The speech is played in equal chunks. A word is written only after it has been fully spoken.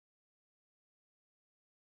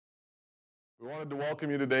We wanted to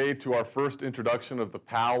welcome you today to our first introduction of the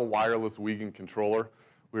PAL Wireless Wiegand Controller.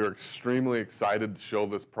 We are extremely excited to show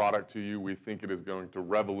this product to you. We think it is going to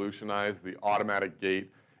revolutionize the automatic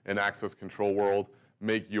gate and access control world,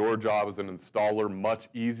 make your job as an installer much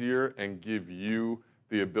easier, and give you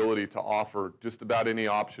the ability to offer just about any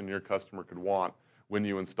option your customer could want when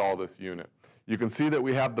you install this unit. You can see that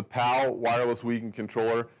we have the PAL Wireless Wiegand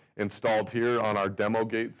Controller installed here on our demo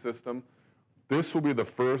gate system. This will be the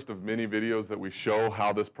first of many videos that we show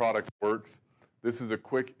how this product works. This is a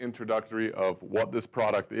quick introductory of what this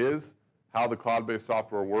product is, how the cloud-based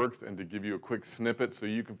software works, and to give you a quick snippet so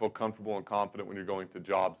you can feel comfortable and confident when you're going to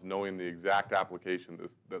jobs, knowing the exact application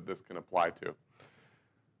that this can apply to.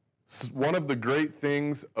 One of the great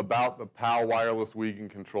things about the PAL Wireless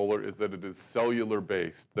Wiegand Controller is that it is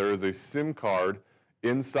cellular-based. There is a SIM card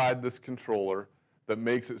inside this controller that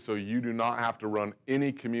makes it so you do not have to run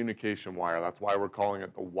any communication wire. That's why we're calling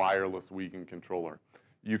it the Wireless Wiegand Controller.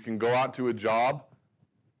 You can go out to a job,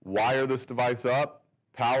 wire this device up,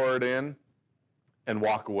 power it in, and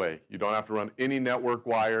walk away. You don't have to run any network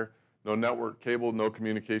wire, no network cable, no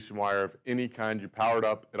communication wire of any kind. You power it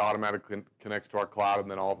up, it automatically connects to our cloud, and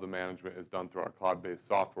then all of the management is done through our cloud-based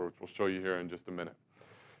software, which we'll show you here in just a minute.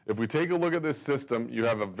 If we take a look at this system, you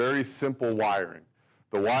have a very simple wiring.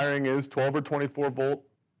 The wiring is 12 or 24 volt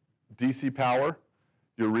DC power,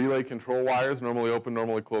 your relay control wires, normally open,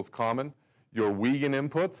 normally closed common, your Wiegand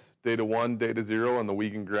inputs, data 1, data 0, and the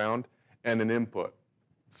Wiegand ground, and an input.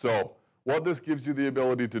 So what this gives you the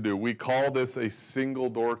ability to do, we call this a single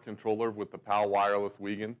door controller with the PAL Wireless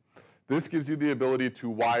Wiegand. This gives you the ability to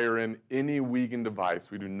wire in any Wiegand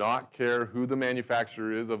device. We do not care who the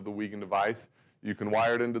manufacturer is of the Wiegand device. You can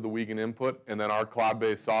wire it into the Wiegand input, and then our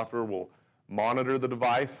cloud-based software will monitor the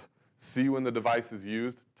device, see when the device is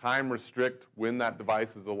used, time restrict when that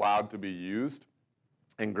device is allowed to be used,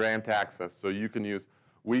 and grant access. So you can use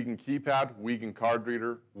Wiegand keypad, Wiegand card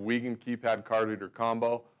reader, Wiegand keypad card reader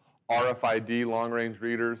combo, RFID long-range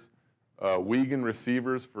readers, Wiegand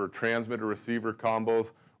receivers for transmitter receiver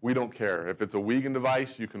combos. We don't care. If it's a Wiegand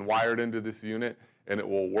device, you can wire it into this unit and it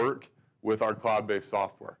will work with our cloud-based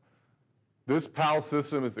software. This PAL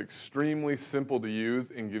system is extremely simple to use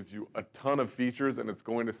and gives you a ton of features, and it's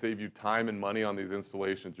going to save you time and money on these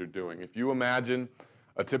installations you're doing. If you imagine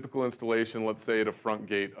a typical installation, let's say at a front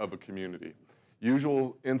gate of a community,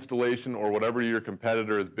 usual installation or whatever your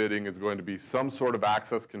competitor is bidding is going to be some sort of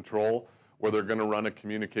access control where they're going to run a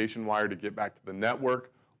communication wire to get back to the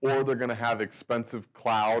network, or they're going to have expensive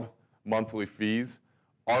cloud monthly fees.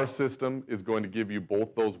 Our system is going to give you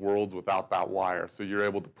both those worlds without that wire. So you're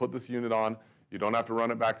able to put this unit on. You don't have to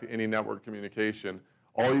run it back to any network communication.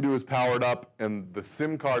 All you do is power it up, and the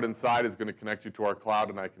SIM card inside is going to connect you to our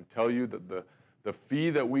cloud. And I can tell you that the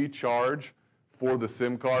fee that we charge for the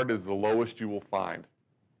SIM card is the lowest you will find.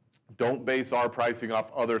 Don't base our pricing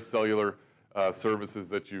off other cellular services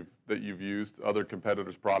that you've used, other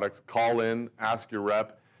competitors' products. Call in, ask your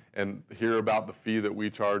rep, and hear about the fee that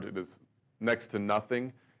we charge. It is next to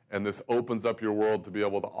nothing, and this opens up your world to be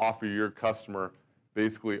able to offer your customer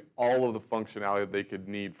basically all of the functionality that they could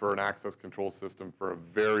need for an access control system for a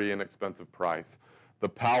very inexpensive price. The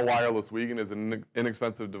PAL Wireless Wiegand is an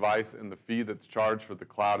inexpensive device, and the fee that's charged for the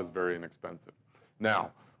cloud is very inexpensive. Now,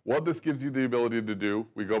 what this gives you the ability to do,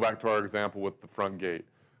 we go back to our example with the front gate.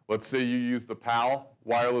 Let's say you use the PAL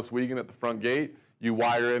Wireless Wiegand at the front gate, you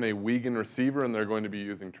wire in a Wiegand receiver, and they're going to be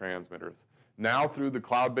using transmitters. Now, through the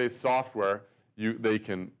cloud-based software, they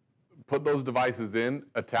can put those devices in,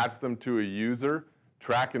 attach them to a user,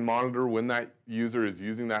 track and monitor when that user is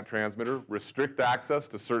using that transmitter, restrict access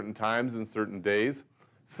to certain times and certain days,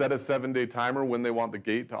 set a 7-day timer when they want the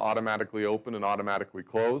gate to automatically open and automatically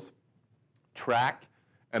close, track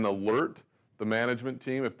and alert the management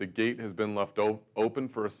team if the gate has been left open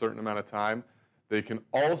for a certain amount of time. They can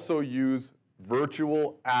also use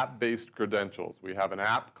virtual app-based credentials. We have an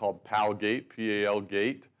app called PAL Gate, P-A-L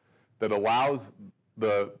Gate, that allows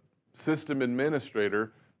the system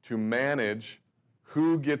administrator to manage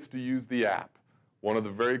who gets to use the app. One of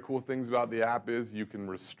the very cool things about the app is you can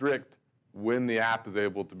restrict when the app is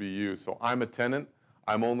able to be used. So I'm a tenant.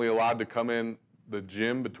 I'm only allowed to come in the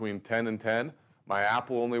gym between 10 and 10. My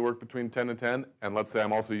app will only work between 10 and 10. And let's say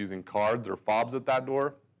I'm also using cards or fobs at that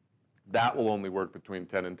door. That will only work between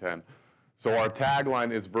 10 and 10. So our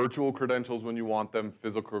tagline is virtual credentials when you want them,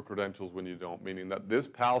 physical credentials when you don't, meaning that this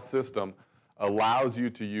PAL system allows you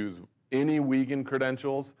to use any Wiegand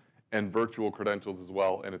credentials and virtual credentials as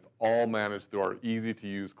well, and it's all managed through our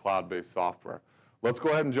easy-to-use cloud-based software. Let's go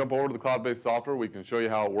ahead and jump over to the cloud-based software. We can show you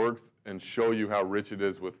how it works and show you how rich it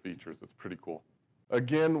is with features. It's pretty cool.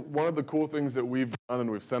 Again, one of the cool things that we've done, and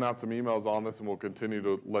we've sent out some emails on this and we'll continue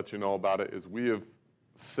to let you know about it, is we have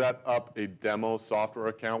set up a demo software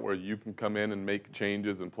account where you can come in and make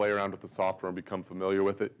changes and play around with the software and become familiar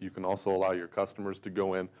with it. You can also allow your customers to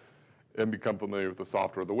go in and become familiar with the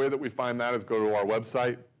software. The way that we find that is go to our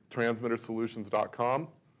website, transmittersolutions.com.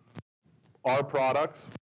 Our products,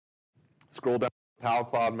 scroll down to PAL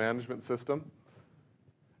Cloud Management System,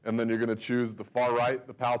 and then you're going to choose the far right,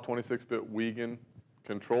 the PAL 26-bit Wiegand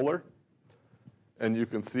Controller. And you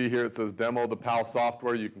can see here it says demo the PAL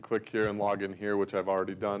software. You can click here and log in here, which I've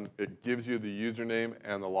already done. It gives you the username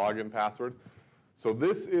and the login password. So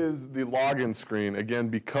this is the login screen. Again,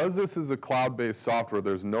 because this is a cloud-based software,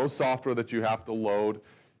 there's no software that you have to load.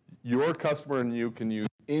 Your customer and you can use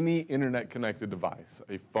any internet-connected device,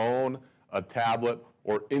 a phone, a tablet,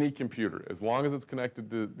 or any computer. As long as it's connected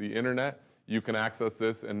to the internet, you can access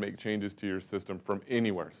this and make changes to your system from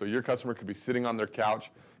anywhere. So your customer could be sitting on their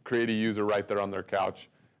couch, create a user right there on their couch,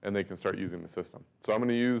 and they can start using the system. So I'm going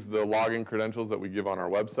to use the login credentials that we give on our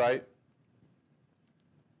website,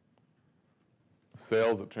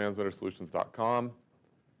 sales@transmittersolutions.com,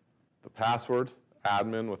 the password,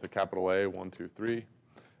 admin with a capital A, 123,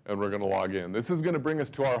 and we're going to log in. This is going to bring us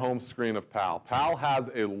to our home screen of PAL. PAL has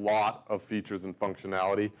a lot of features and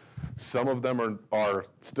functionality. Some of them are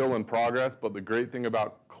still in progress, but the great thing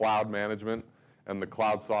about cloud management and the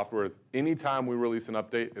cloud software is anytime we release an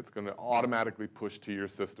update, it's going to automatically push to your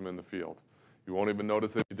system in the field. You won't even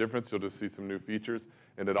notice any difference. You'll just see some new features,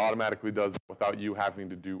 and it automatically does it without you having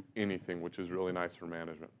to do anything, which is really nice for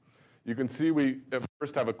management. You can see we at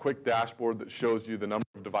first have a quick dashboard that shows you the number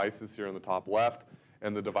of devices here in the top left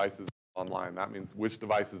and the devices online. That means which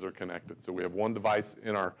devices are connected. So we have one device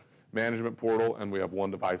in our management portal, and we have one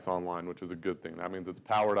device online, which is a good thing. That means it's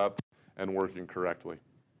powered up and working correctly.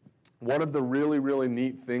 One of the really, really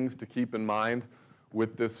neat things to keep in mind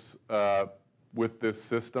with this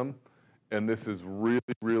system, and this is really,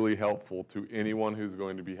 really helpful to anyone who's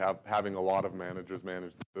going to be having a lot of managers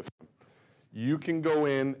manage the system. You can go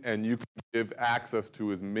in and you can give access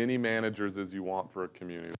to as many managers as you want for a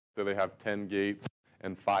community. So they have 10 gates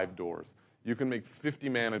and 5 doors. You can make 50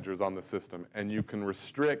 managers on the system, and you can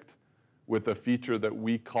restrict with a feature that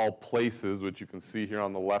we call places, which you can see here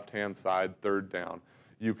on the left-hand side, third down.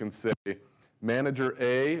 You can say manager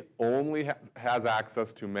A only has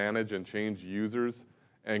access to manage and change users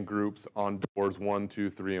and groups on doors 1, 2,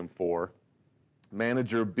 3, and 4.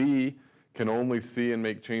 Manager B can only see and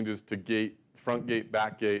make changes to gate, front gate,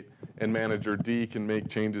 back gate, and manager D can make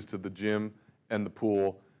changes to the gym and the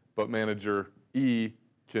pool, but manager E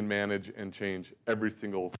can manage and change every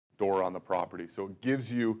single door on the property. So it gives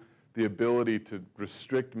you the ability to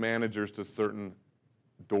restrict managers to certain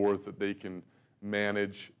doors that they can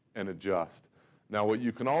manage and adjust. Now what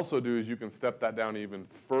you can also do is you can step that down even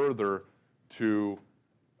further to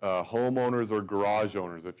homeowners or garage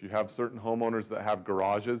owners. If you have certain homeowners that have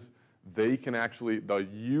garages, they can actually,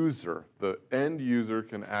 the end user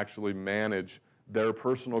can actually manage their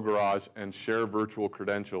personal garage and share virtual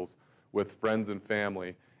credentials with friends and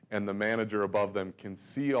family, and the manager above them can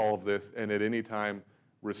see all of this and at any time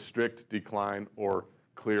restrict, decline, or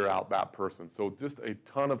clear out that person. So just a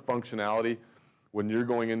ton of functionality. When you're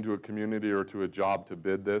going into a community or to a job to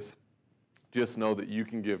bid this, just know that you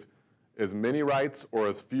can give as many rights or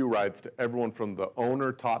as few rights to everyone from the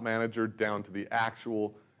owner, top manager, down to the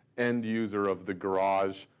actual end user of the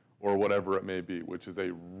garage or whatever it may be, which is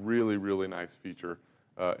a really, really nice feature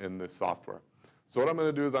in this software. So what I'm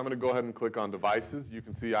going to do is I'm going to go ahead and click on devices. You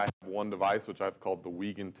can see I have one device, which I've called the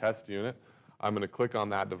Wiegand test unit. I'm going to click on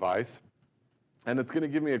that device. And it's going to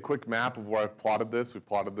give me a quick map of where I've plotted this. We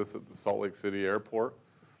plotted this at the Salt Lake City airport.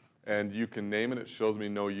 And you can name it. It shows me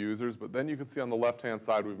no users. But then you can see on the left-hand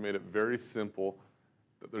side, we've made it very simple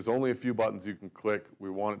that there's only a few buttons you can click. We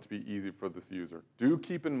want it to be easy for this user. Do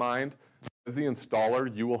keep in mind, as the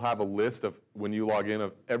installer, you will have a list of, when you log in,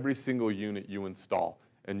 of every single unit you install.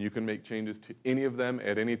 And you can make changes to any of them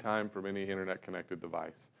at any time from any internet-connected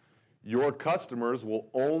device. Your customers will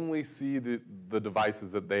only see the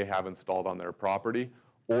devices that they have installed on their property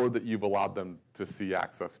or that you've allowed them to see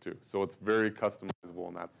access to. So it's very customizable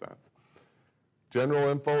in that sense. General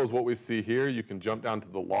info is what we see here. You can jump down to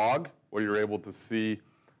the log where you're able to see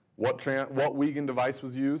what Wiegand device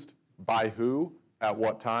was used, by who, at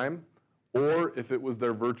what time, or if it was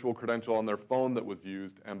their virtual credential on their phone that was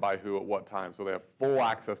used and by who at what time. So they have full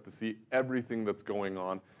access to see everything that's going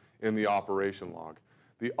on in the operation log.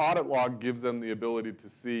 The audit log gives them the ability to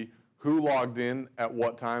see who logged in at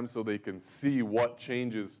what time so they can see what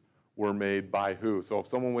changes were made by who. So if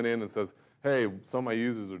someone went in and says, hey, some of my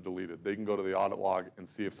users are deleted. They can go to the audit log and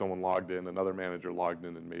see if someone logged in, another manager logged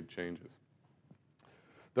in and made changes.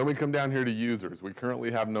 Then we come down here to users. We currently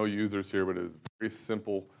have no users here, but it is very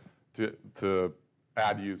simple to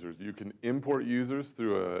add users. You can import users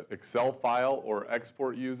through an Excel file or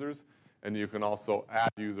export users, and you can also add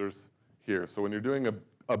users here. So when you're doing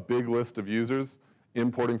a big list of users,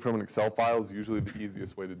 importing from an Excel file is usually the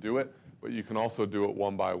easiest way to do it, but you can also do it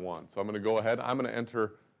one by one. So I'm going to go ahead. I'm going to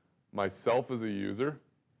enter myself as a user.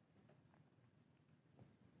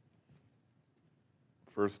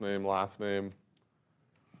 First name, last name.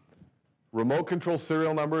 Remote control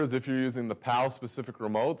serial number is if you're using the PAL specific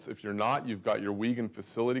remotes. If you're not, you've got your Wiegand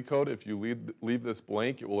facility code. If you leave this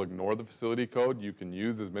blank, it will ignore the facility code. You can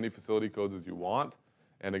use as many facility codes as you want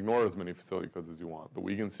and ignore as many facility codes as you want. The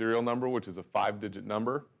Wiegand serial number, which is a 5-digit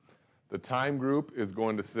number. The time group is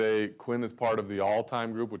going to say Quinn is part of the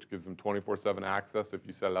all-time group, which gives them 24/7 access if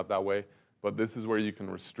you set it up that way. But this is where you can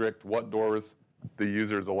restrict what doors the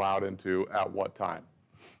user is allowed into at what time.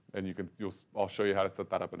 And I'll show you how to set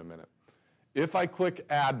that up in a minute. If I click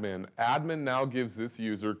admin, admin now gives this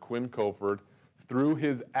user, Quinn Coford, through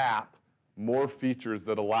his app, more features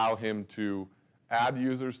that allow him to add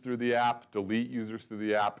users through the app, delete users through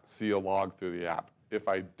the app, see a log through the app. If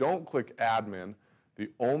I don't click admin, the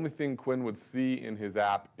only thing Quinn would see in his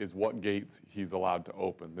app is what gates he's allowed to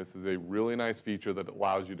open. This is a really nice feature that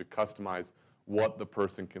allows you to customize what the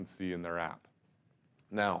person can see in their app.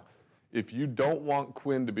 Now, if you don't want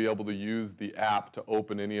Quinn to be able to use the app to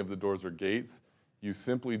open any of the doors or gates, you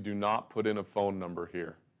simply do not put in a phone number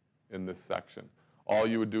here in this section. All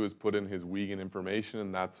you would do is put in his Wiegand information,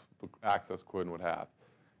 and that's the access Quinn would have.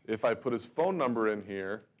 If I put his phone number in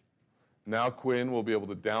here, now Quinn will be able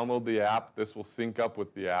to download the app. This will sync up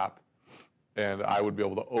with the app, and I would be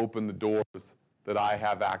able to open the doors that I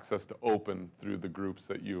have access to open through the groups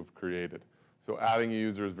that you've created. So adding a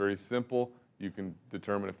user is very simple. You can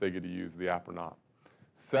determine if they get to use the app or not.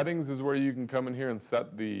 Settings is where you can come in here and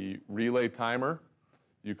set the relay timer.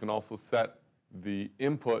 You can also set the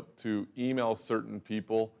input to email certain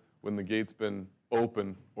people when the gate's been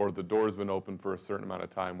open or the door's been open for a certain amount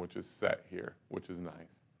of time, which is set here, which is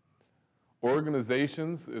nice.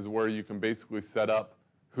 Organizations is where you can basically set up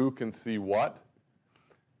who can see what.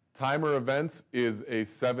 Timer events is a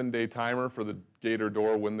 7-day timer for the gate or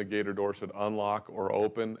door when the gate or door should unlock or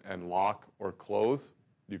open and lock or close.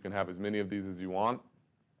 You can have as many of these as you want.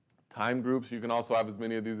 Time groups, you can also have as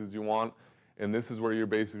many of these as you want. And this is where you're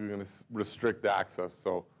basically going to restrict access.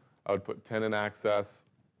 So I would put tenant access,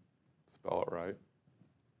 spell it right,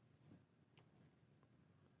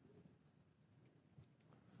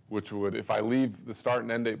 which would, if I leave the start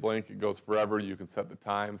and end date blank, it goes forever. You can set the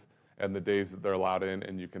times and the days that they're allowed in,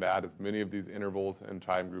 and you can add as many of these intervals and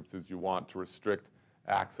time groups as you want to restrict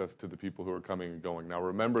access to the people who are coming and going. Now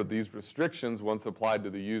remember, these restrictions, once applied to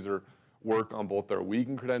the user, work on both their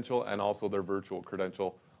Wiegand credential and also their virtual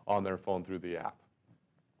credential on their phone through the app.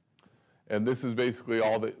 And this is basically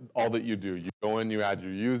all that you do. You go in, you add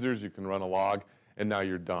your users, you can run a log, and now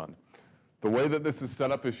you're done. The way that this is set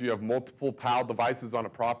up, if you have multiple PAL devices on a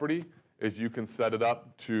property, is you can set it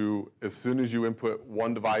up to, as soon as you input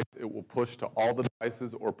one device, it will push to all the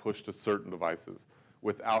devices or push to certain devices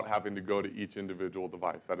without having to go to each individual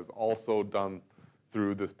device. That is also done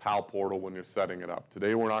through this PAL portal when you're setting it up.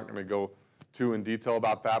 Today we're not going to go too in detail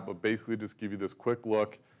about that, but basically just give you this quick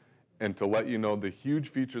look and to let you know the huge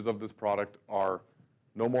features of this product are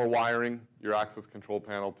no more wiring your access control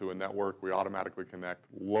panel to a network. We automatically connect.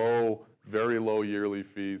 Very low yearly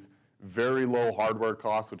fees. Very low hardware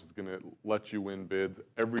costs, which is going to let you win bids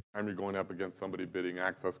every time you're going up against somebody bidding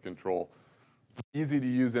access control. Easy to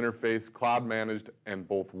use interface, cloud managed, and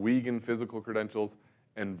both Wiegand physical credentials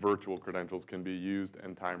and virtual credentials can be used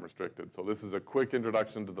and time restricted. So this is a quick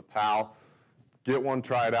introduction to the PAL. Get one,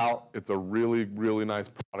 try it out. It's a really, really nice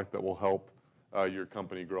product that will help your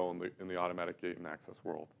company grow in the automatic gate and access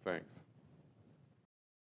world. Thanks.